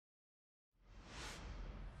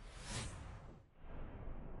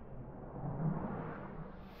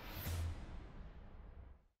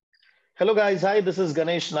Hello guys, hi, this is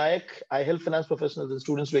Ganesh Nayak. I help finance professionals and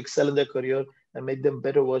students to excel in their career and make them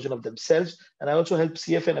better version of themselves. And I also help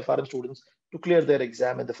CF and FRM students to clear their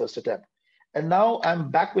exam in the first attempt. And now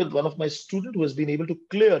I'm back with one of my students who has been able to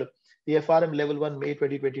clear the FRM Level 1 May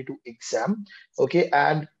 2022 exam. Okay,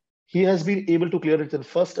 and he has been able to clear it in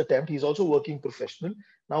first attempt. He's also working professional.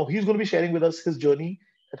 Now he's going to be sharing with us his journey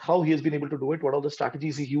and how he has been able to do it, what are the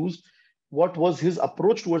strategies he used, what was his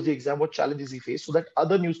approach towards the exam, what challenges he faced, so that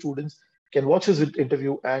other new students can watch his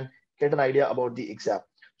interview and get an idea about the exam.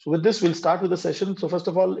 So with this, we'll start with the session. So first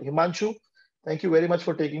of all, Himanshu, thank you very much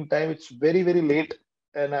for taking time. It's very, very late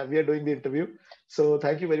and we are doing the interview. So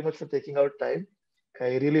thank you very much for taking out time.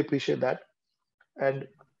 I really appreciate that. And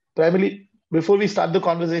primarily, before we start the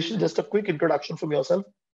conversation, just a quick introduction from yourself.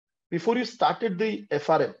 Before you started the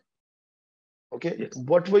FRM, okay, Yes.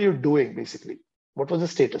 What were you doing basically? What was the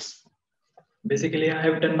status? Basically, I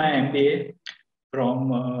have done my MBA from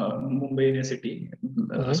Mumbai University,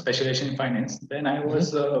 specialization in finance. Then I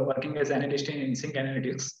was working as analyst in sync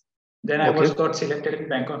analytics. Then I was got selected in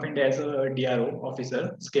Bank of India as a DRO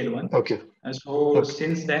officer, scale 1. Okay. So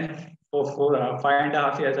since then, for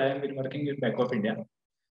 5.5 years, I have been working in Bank of India.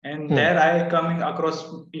 And there I coming across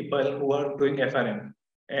people who are doing FRM.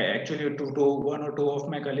 Actually, one or two of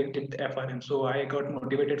my colleagues did FRM. So I got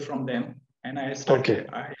motivated from them and I started,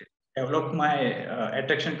 I developed my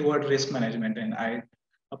attraction toward risk management and I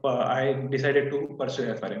decided to pursue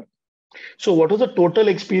FRM. So what was the total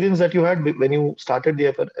experience that you had when you started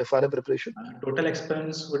the FRM preparation? Total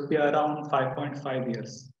experience would be around 5.5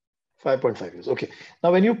 years. 5.5 years. Okay.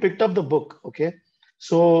 Now, when you picked up the book, okay,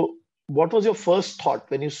 so what was your first thought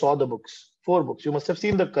when you saw the books? 4 books. You must have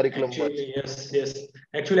seen the curriculum. Actually, yes.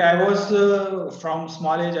 Actually, I was from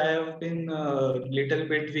small age. I have been little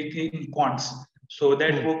bit weak in quants. So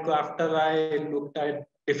that book, after I looked at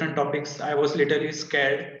different topics, I was literally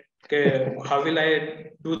scared. Okay, how will I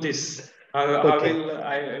do this? How will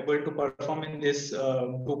I able to perform in this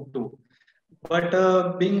book too?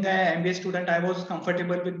 But being an MBA student, I was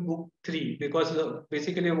comfortable with book 3 because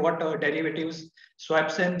basically what derivatives,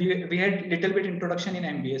 swaps, and we had little bit introduction in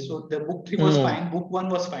MBA. So the book 3 was fine, book 1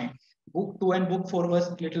 was fine. Book 2 and book 4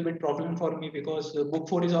 was little bit problem for me because book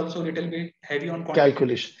 4 is also little bit heavy on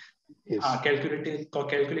calculation. Yes.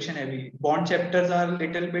 Calculation heavy. Bond chapters are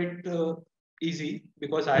little bit easy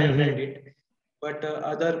because I have read it. But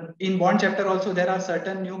other in bond chapter also there are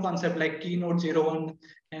certain new concepts like keynote 01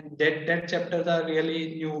 and that chapters are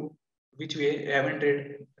really new which we haven't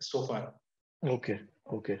read so far. Okay.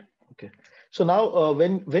 So now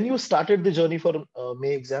when you started the journey for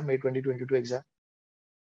May 2022 exam?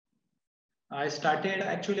 I started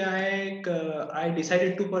actually I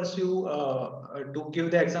decided to pursue to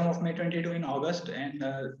give the exam of May 22 in August and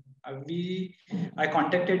I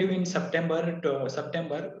contacted you in September.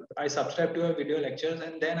 I subscribed to your video lectures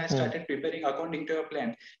and then I started preparing according to your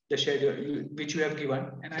plan, the schedule which you have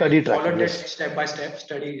given, and I followed that step by step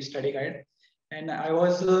study guide, and I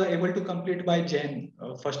was able to complete by Jan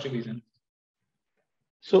first revision.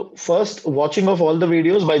 So first watching of all the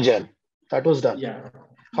videos by Jan, that was done. Yeah.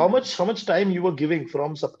 How much time you were giving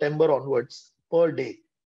from September onwards per day,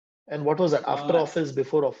 and what was that after office,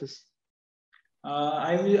 before office?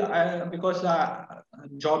 Because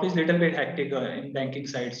job is little bit hectic in banking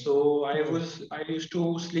side, so I used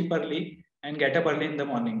to sleep early and get up early in the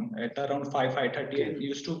morning at around 5:30 and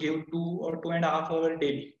used to give 2 or 2.5 hours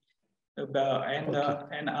daily.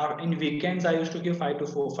 And in weekends I used to give 5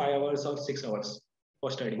 hours or 6 hours for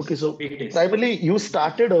studies. Okay, so weekdays. primarily you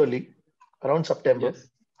started early around September. Yes.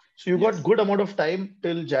 So you got good amount of time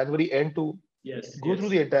till January end to go through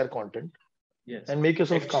the entire content and make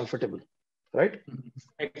yourself comfortable, right?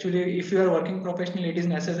 Actually, if you are working professional, it is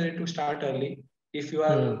necessary to start early. If you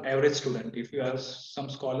are average student, if you are some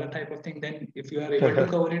scholar type of thing, then if you are able to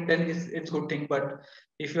cover it, then it's good thing. But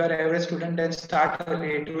if you are average student, then start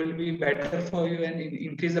early. It will be better for you and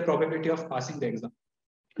increase the probability of passing the exam.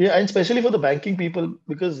 Yeah, and especially for the banking people,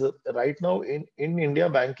 because right now in India,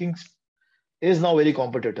 banking is now very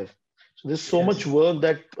competitive. So there's so much work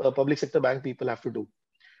that public sector bank people have to do.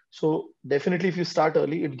 So definitely if you start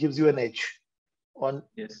early, it gives you an edge on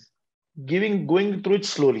going through it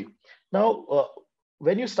slowly. Now,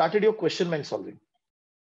 when you started your question bank solving?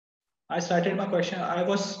 I started my question. I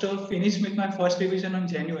was still finished with my first revision on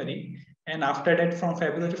January. And after that, from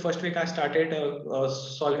February first week, I started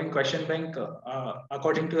solving question bank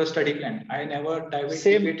according to a study plan. I never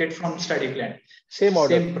deviated from study plan. Same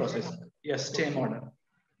order. Same process. Yes, same order.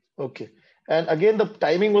 Okay. And again, the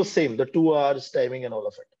timing was same, the 2 hours timing and all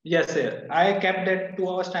of it. Yes, sir. I kept that 2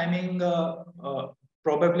 hours timing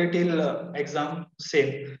probably till exam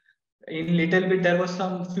same. In little bit, there was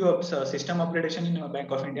some few system upgradation in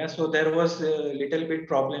Bank of India. So there was a little bit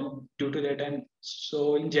problem due to that. And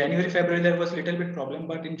so in January, February, there was little bit problem,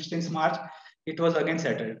 but since March, it was again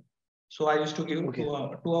settled. So I used to give Okay. 2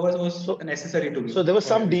 hours. 2 hours was necessary to give. So there was for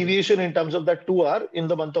some everything. deviation in terms of that 2 hour in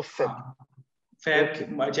the month of Feb.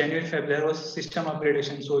 Okay. January, Feb, there was system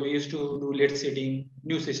upgradation. So we used to do late sitting,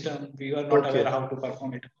 new system. We were not aware how to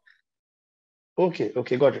perform it.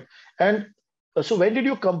 Okay, got it. And so when did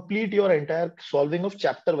you complete your entire solving of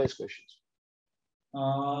chapter-wise questions?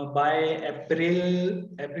 By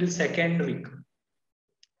April 2nd week.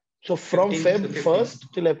 So from Feb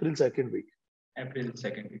 1st till April 2nd week. April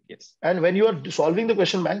 2nd week, yes. And when you are solving the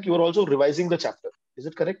question bank, you are also revising the chapter. Is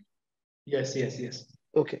it correct? Yes.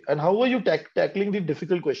 Okay. And how were you tackling the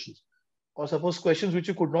difficult questions? Or suppose questions which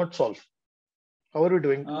you could not solve? How are you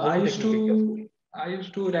doing? I used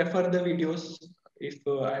to refer the videos if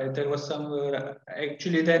there was some.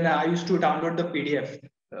 Actually, then I used to download the PDF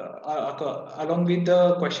along with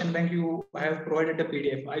the question bank. You have provided the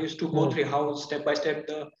PDF. I used to go through how step by step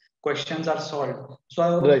the questions are solved.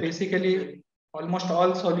 So basically, almost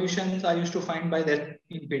all solutions I used to find by that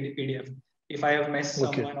in PDF. If I have missed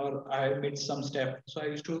someone or I have missed some step, so I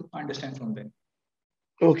used to understand from them.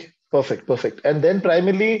 Okay, perfect. And then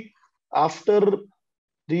primarily after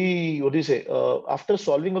after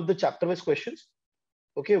solving of the chapter-wise questions,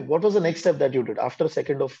 okay, what was the next step that you did after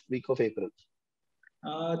second week of April?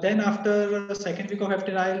 Then after the second week of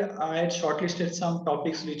April, I had shortlisted some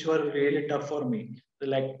topics which were really tough for me,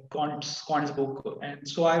 like quants book. And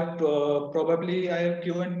so I have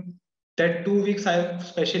given that 2 weeks, I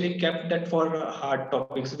specially kept that for hard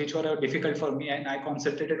topics, which were difficult for me. And I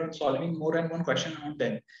concentrated on solving more and one question on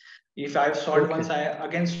them. If I've solved once, I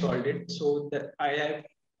again solved it. So that I have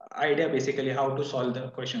idea basically how to solve the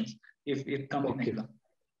questions if it comes in exam.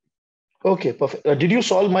 Okay, perfect. Did you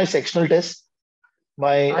solve my sectional test?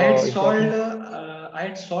 I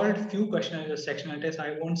had solved few questions as a sectional test.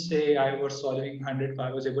 I won't say I was solving 100.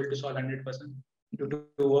 I was able to solve 100% due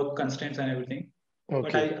to work constraints and everything.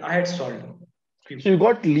 But I had solved. So you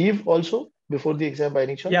got leave also before the exam by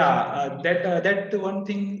any chance? Yeah, that one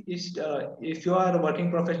thing is if you are a working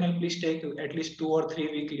professional, please take at least 2 or 3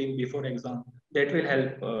 week leave before exam. That will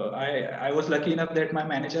help. I was lucky enough that my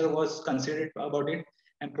manager was considerate about it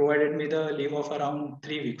and provided me the leave of around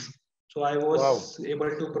 3 weeks. So I was able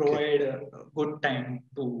to provide a good time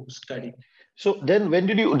to study. So then when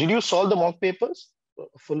did you solve the mock papers?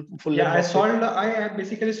 Full Yeah, I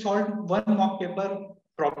basically solved one mock paper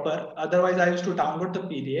proper. Otherwise, I used to download the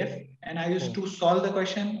PDF and I used to solve the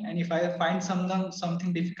question. And if I find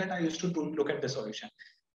something difficult, I used to look at the solution.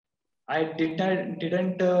 I didn't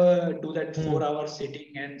do that 4 hours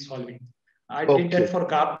sitting and solving. I did that for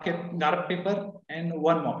GARP paper and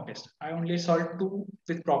one mock test. I only solved 2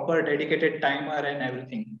 with proper dedicated timer and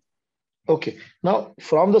everything. Okay. Now,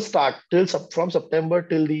 from the start from September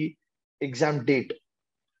till the exam date,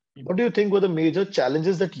 what do you think were the major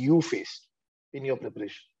challenges that you faced in your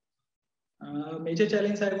preparation? Major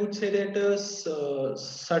challenge, I would say that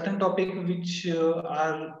certain topics which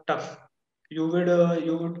are tough, you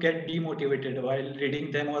would get demotivated while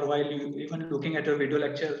reading them or while even looking at a video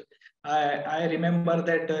lecture. I remember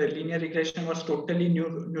that linear regression was totally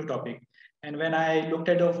new topic, and when I looked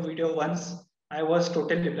at a video once, I was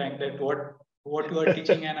totally blank that what you are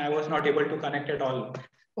teaching, and I was not able to connect at all.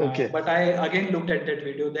 But I again looked at that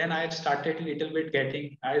video. Then I started little bit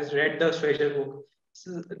getting. I read the Schweitzer book.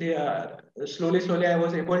 So slowly I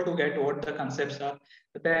was able to get what the concepts are.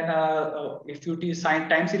 But then if you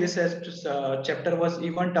time series chapter was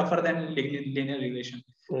even tougher than linear regression.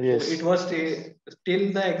 Yes. So it was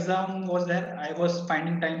till the exam was there, I was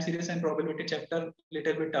finding time series and probability chapter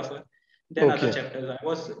little bit tougher than other chapters. I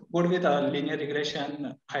was good with linear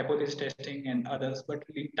regression, hypothesis testing and others, but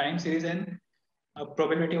time series and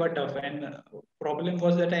probability were tough. And problem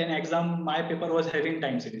was that in exam, my paper was having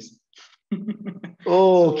time series.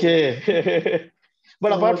 Okay.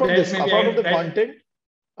 But apart from this, apart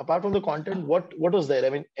from the content, what was there? I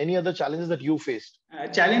mean, any other challenges that you faced?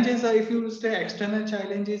 Challenges, if you say external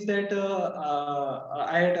challenges, that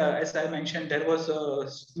I had, as I mentioned, there was a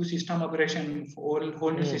new system operation,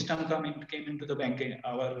 whole new system came into the bank,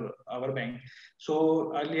 our bank.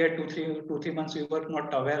 So earlier 2-3 months, we were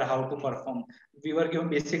not aware how to perform. We were given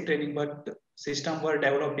basic training, but system were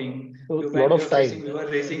developing. We were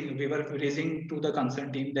raising to the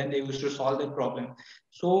concerned team. Then they used to solve the problem.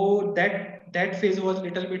 So that phase was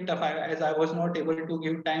little bit tough, as I was not able to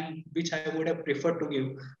give time which I would have preferred to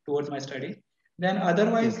give towards my study. Then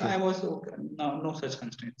otherwise, I was no such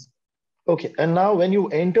constraints. Okay, and now when you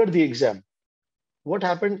entered the exam, what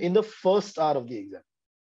happened in the first hour of the exam?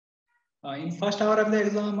 In first hour of the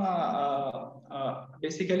exam,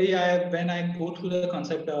 basically, when I go through the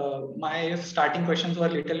concept, my starting questions were a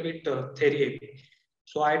little bit theory heavy.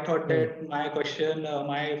 So I thought that my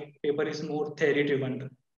paper is more theory driven.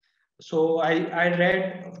 So I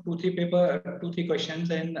read two, three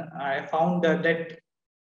questions, and I found that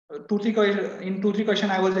two, three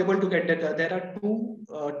question I was able to get that there are two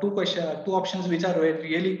options which are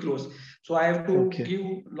really close. So I have to give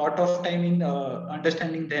lot of time in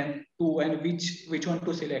understanding them too, and which one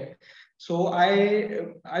to select. So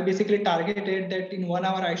I basically targeted that in 1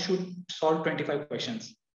 hour I should solve 25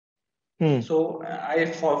 questions. So I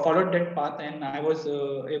followed that path, and I was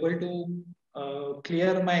able to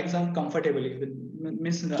clear my exam comfortably.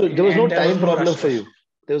 So there was no time problem for you.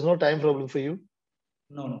 There was no time problem for you.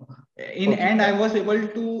 No. In end, I was able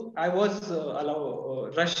to. I was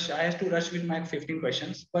rush. I had to rush with my 15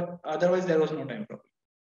 questions, but otherwise there was no time problem.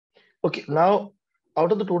 Okay. Now,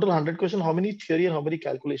 out of the total 100 questions, how many theory and how many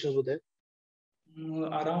calculations were there?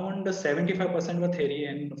 Around 75% were theory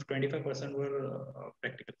and 25% were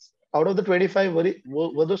practicals. Out of the 25,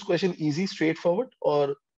 were those questions easy, straightforward,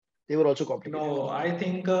 or they were also complicated? No, I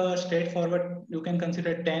think straightforward. You can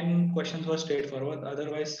consider 10 questions were straightforward.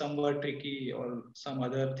 Otherwise, some were tricky or some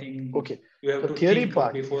other thing. Okay. You have the to theory think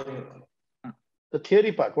part before. The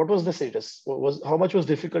theory part. What was the status? How much was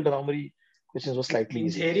difficult and how many questions were slightly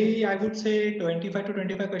easy? In theory, I would say 25 to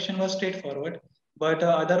 25 question was straightforward, but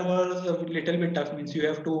other was a little bit tough. Means you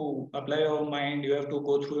have to apply your mind, you have to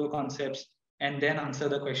go through your concepts, and then answer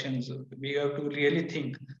the questions. We have to really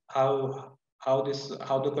think how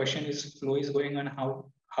the question flow is going, and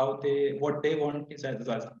what they want is as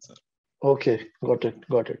answer. Okay, got it.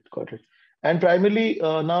 And primarily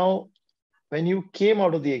now, when you came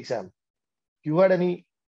out of the exam, you had any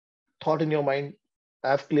thought in your mind?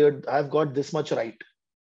 I've got this much right,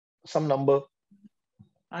 some number.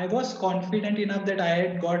 I was confident enough that I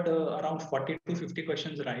had got around 40 to 50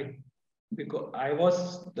 questions right, because I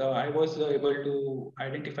was able to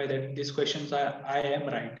identify that these questions I am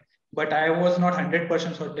right, but I was not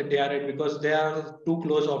 100% sure that they are right, because there are two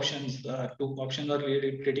close options. Two options are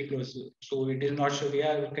really pretty close, so it is not sure. We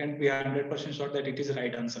can be 100% sure that it is the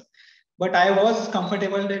right answer. But I was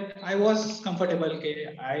comfortable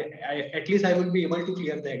Okay, I at least I will be able to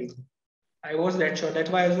clear the exam. I was that sure.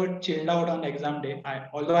 That's why I was chilled out on exam day.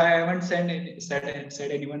 Although I haven't said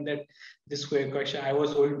anyone that this question I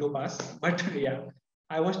was going to pass, but yeah,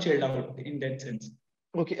 I was chilled out in that sense.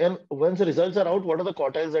 Okay, and once the results are out, what are the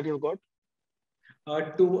quartiles that you've got?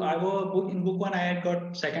 In book one I had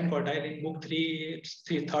got second quartile. In book three,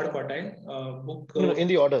 third quartile. In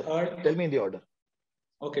the order. Tell me in the order.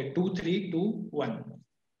 Okay, 2, 3, 2, 1.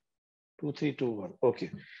 2, 3, 2, 1.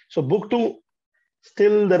 Okay, so book two.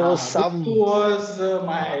 Still, there was some. Book 2 was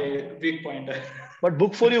my weak point. But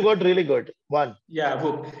book 4, you got really good. 1. Yeah,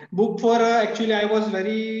 book 4. Actually, I was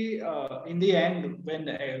very in the end when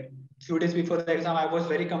few days before the exam, I was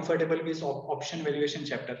very comfortable with option valuation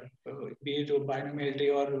chapter, be it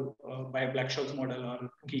binomiality or by Black-Scholes model or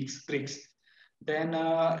Greeks. Then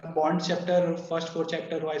bond chapter, first 4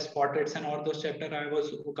 chapter was spot rates and all those chapter I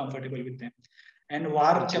was comfortable with them. And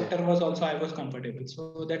VAR chapter was also I was comfortable.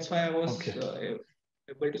 So that's why I was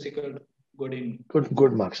able to secure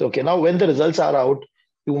good marks. Okay, now when the results are out,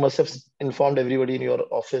 you must have informed everybody in your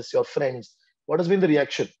office, your friends. What has been the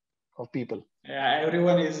reaction of people? Yeah,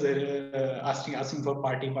 everyone is asking for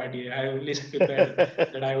party. I only prepared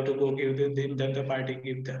that I have to go give them the party,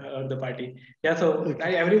 give the party. Yeah, so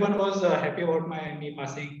everyone was happy about me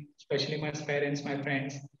passing, especially my parents, my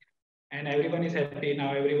friends, and everyone is happy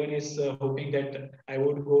now. Everyone is hoping that I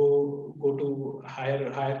would go to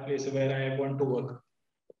higher place where I want to work,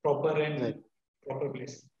 proper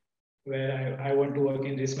place where I want to work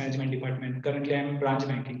in risk management department. Currently, I'm in branch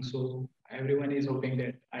banking, so everyone is hoping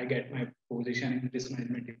that I get my position in risk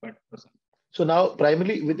management department. So now,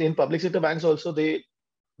 primarily within public sector banks, also they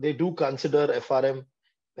do consider FRM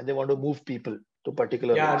when they want to move people to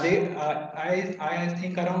particular. Yeah, I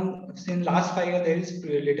think around since last 5 years there is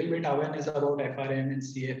a little bit awareness about FRM and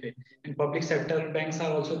CFA. And public sector banks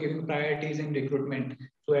are also giving priorities in recruitment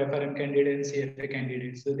to FRM candidates and CFA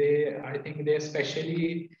candidates. So I think they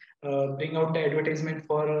especially bring out the advertisement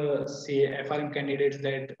for FRM candidates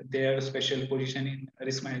that they have a special position in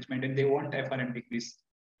risk management and they want FRM degrees.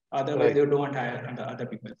 Otherwise, they don't hire other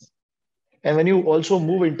people. And when you also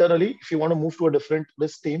move internally, if you want to move to a different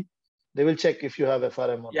risk team, they will check if you have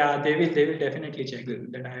FRM or not. Yeah, they will definitely check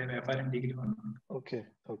that I have FRM degree or not.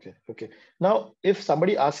 Okay. Now, if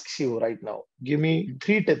somebody asks you right now, give me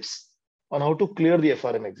 3 tips on how to clear the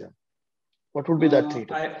FRM exam, what would be that 3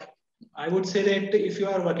 tips? I would say that if you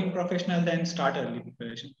are working professional, then start early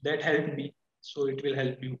preparation. That helped me, so it will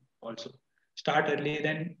help you also. Start early,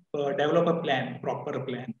 then develop a plan, proper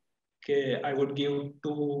plan. Okay, I would give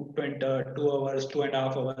 2 hours, 2.5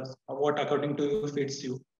 hours, what according to you fits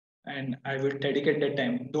you, and I will dedicate that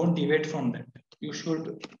time. Don't deviate from that. You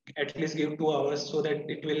should at least give 2 hours so that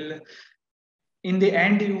it will. In the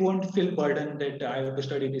end, you won't feel burdened that I have to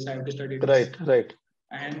study this, I have to study this, Right, right.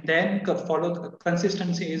 and then follow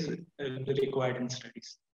consistency is required in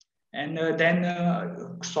studies, and then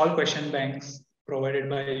solve question banks provided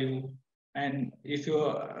by you, and if you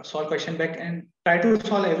solve question bank and try to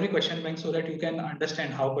solve every question bank so that you can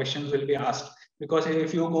understand how questions will be asked, because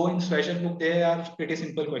if you go in special book they are pretty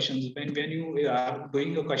simple questions. When you are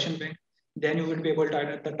doing a question bank, then you will be able to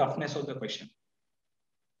identify the toughness of the question.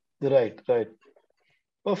 Right, right.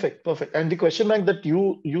 Perfect, perfect. And the question bank that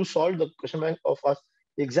you solved, the question bank of us,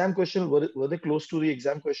 the exam question, were they close to the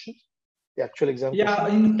exam questions, the actual exam Yeah,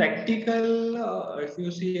 question? in practical, if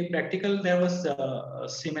you see in practical, there was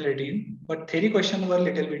similarity, but theory question were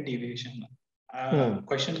little bit deviation.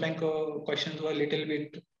 Question bank questions were little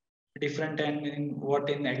bit different, and in what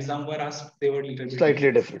in exam were asked, they were little bit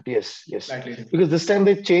Slightly different. different. Yes, yes. Slightly different. Because this time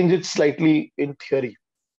they changed it slightly in theory,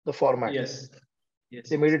 the format. Yes, yes,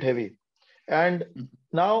 They made yes. it heavy. And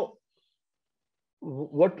now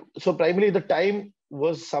so primarily the time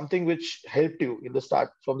was something which helped you in the start,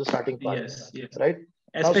 from the starting part, Yes, yes. right?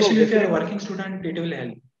 Now, so Especially if you are a definitely, working student, it will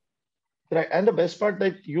help. right. And the best part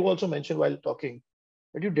that you also mentioned while talking,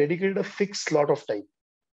 that you dedicated a fixed slot of time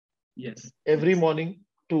Yes, every yes. morning,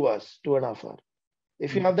 2 hours, 2.5 hours.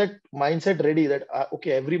 If you have that mindset ready that,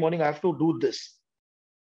 okay, every morning I have to do this,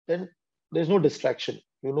 then there's no distraction.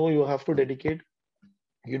 You have to dedicate,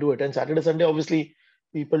 you do it. And Saturday, Sunday, obviously,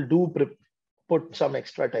 people do put some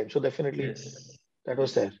extra time. So definitely Yes, that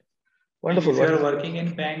was yes. there. And Wonderful, if you are wonderful. working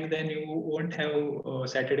in bank, then you won't have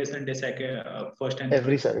Saturday, Sunday, second, first and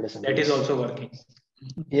Every third. Saturday, Sunday, That is yes. also working.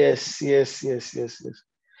 Yes, yes, yes, yes, yes.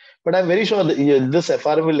 But I'm very sure that this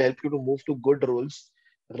FRM will help you to move to good roles,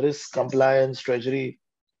 risk, Yes, compliance, treasury,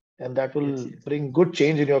 and that yes, will yes, bring good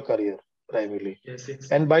change in your career, primarily. yes,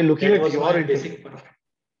 yes. And by looking That at was your my interview, basic.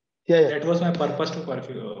 yeah, yeah. That was my purpose to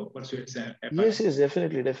pursue Yes, FRM. yes,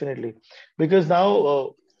 definitely, definitely. Because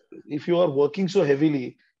now, if you are working so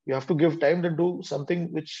heavily, you have to give time to do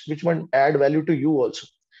something which might add value to you also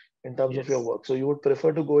in terms of your Yes, work. So you would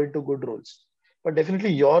prefer to go into good roles. But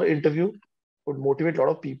definitely your interview would motivate a lot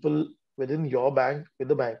of people within your bank, with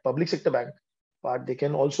the bank, public sector bank part, they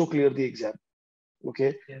can also clear the exam.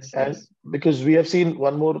 Okay. yes, And yes, because we have seen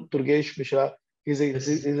one more, Durgesh Mishra, yes,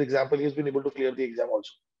 his example, he has been able to clear the exam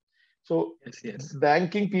also. So yes, yes,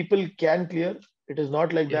 banking people can clear. It is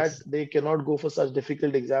not like that yes, they cannot go for such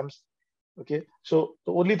difficult exams. Okay. So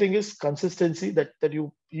the only thing is consistency that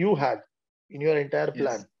you had in your entire yes,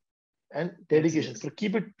 plan, and yes, dedication. yes. So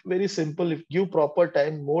keep it very simple. If give proper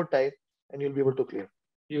time, more time, and you'll be able to clear.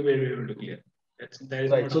 You will be able to clear. There is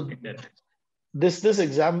no Right. doubt So in that.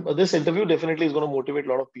 this interview definitely is going to motivate a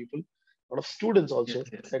lot of people, a lot of students Yes, also,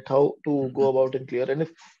 yes. that how to go Mhm. about and clear. And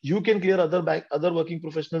if you can clear, other working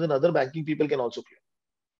professionals and other banking people can also clear.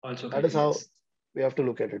 Also That clear. is how Yes. we have to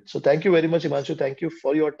look at it. So thank you very much, Himanshu. Thank you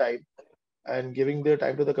for your time and giving their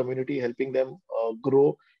time to the community, helping them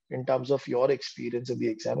grow in terms of your experience in the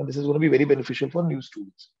exam. And this is going to be very beneficial for new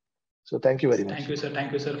students. So thank you very Thank much. you, sir.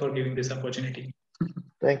 Thank you, sir, for giving this opportunity.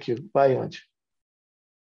 Thank you. Bye, Himanshu.